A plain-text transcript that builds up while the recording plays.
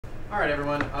All right,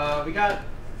 everyone. We got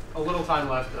a little time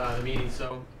left in the meeting,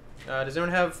 so does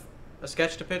anyone have a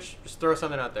sketch to pitch? Just throw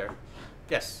something out there.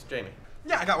 Yes, Jamie.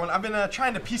 Yeah, I got one. I've been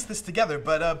trying to piece this together,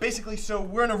 but basically, so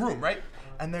we're in a room, right?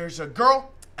 And there's a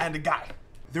girl and a guy.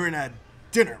 They're in a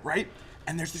dinner, right?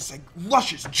 And there's this like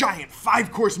luscious, giant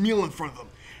 5-course meal in front of them.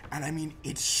 And I mean,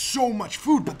 it's so much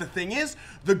food, but the thing is,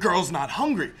 the girl's not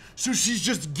hungry. So she's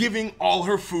just giving all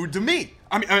her food to me.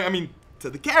 I mean, to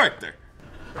the character.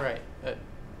 Right.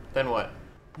 Then what?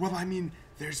 Well, I mean,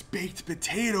 there's baked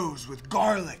potatoes with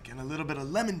garlic and a little bit of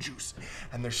lemon juice.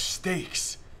 And there's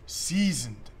steaks,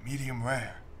 seasoned, medium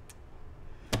rare.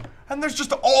 And there's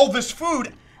just all this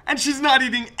food, and she's not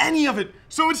eating any of it.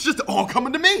 So it's just all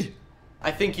coming to me.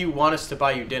 I think you want us to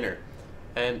buy you dinner,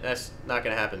 and that's not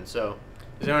gonna happen. So,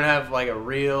 does anyone have like a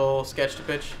real sketch to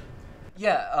pitch?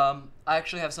 Yeah, I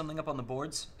actually have something up on the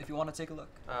boards if you want to take a look.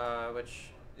 Which?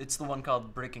 It's the one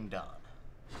called Breaking Dawn.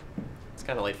 It's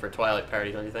kind of late for a Twilight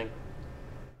parody, don't you think?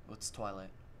 What's Twilight?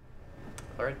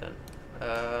 All right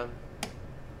then.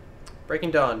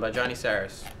 Breaking Dawn by Johnny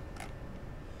Saris.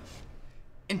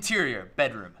 Interior,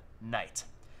 bedroom, night.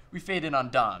 We fade in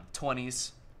on Dawn,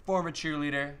 20s, former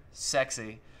cheerleader,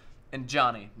 sexy, and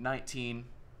Johnny, 19,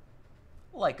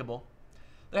 likable.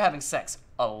 They're having sex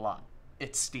a lot.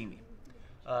 It's steamy.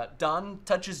 Dawn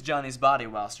touches Johnny's body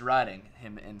whilst riding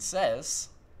him and says,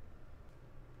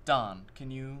 Dawn,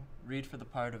 can you read for the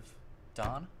part of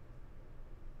Dawn?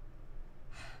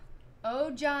 Oh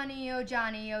Johnny, oh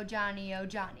Johnny, oh Johnny, oh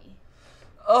Johnny.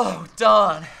 Oh,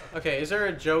 Dawn. Okay, is there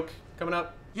a joke coming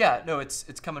up? Yeah, no, it's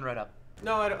coming right up.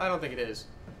 No, I don't think it is.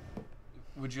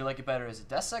 Would you like it better as a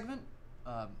desk segment?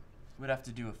 We'd have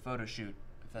to do a photo shoot,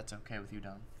 if that's okay with you,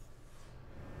 Dawn.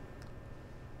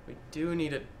 We do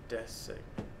need a desk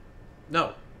segment.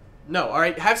 No. No, all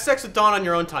right. Have sex with Dawn on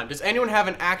your own time. Does anyone have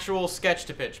an actual sketch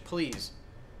to pitch, please?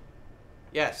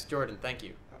 Yes, Jordan, thank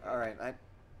you. All right,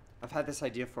 I've had this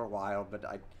idea for a while, but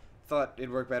I thought it'd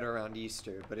work better around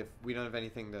Easter. But if we don't have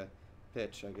anything to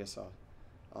pitch, I guess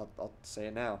I'll say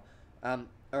it now. All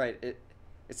right,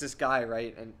 it's this guy,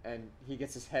 right? And he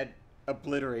gets his head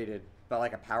obliterated by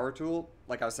like a power tool,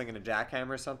 like I was thinking a jackhammer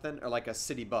or something, or like a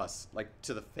city bus, like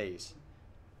to the face.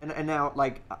 And now,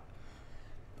 like,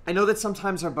 I know that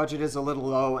sometimes our budget is a little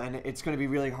low, and it's going to be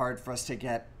really hard for us to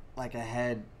get like a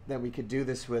head that we could do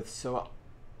this with. So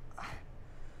I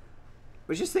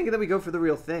was just thinking that we go for the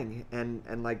real thing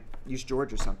and like use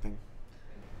George or something.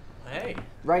 Hey.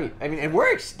 Right. I mean, it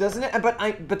works, doesn't it?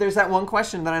 But there's that one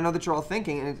question that I know that you're all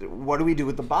thinking, and it's, what do we do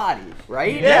with the body,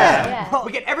 right? Yeah. Well,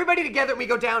 we get everybody together, and we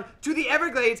go down to the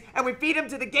Everglades, and we feed them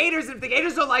to the gators, and if the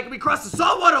gators don't like it, we cross the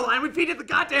saltwater line, we feed it the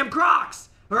goddamn crocs,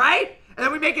 all right? And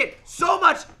then we make it so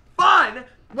much fun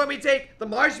when we take the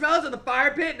marshmallows and the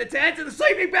fire pit and the tents and the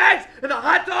sleeping bags and the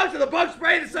hot dogs and the bug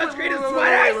spray and the sunscreen and the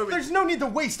sweaters. There's no need to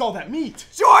waste all that meat.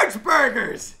 George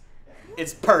burgers!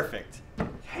 It's perfect.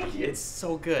 It's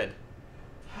so good.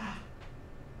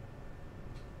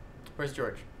 Where's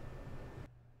George?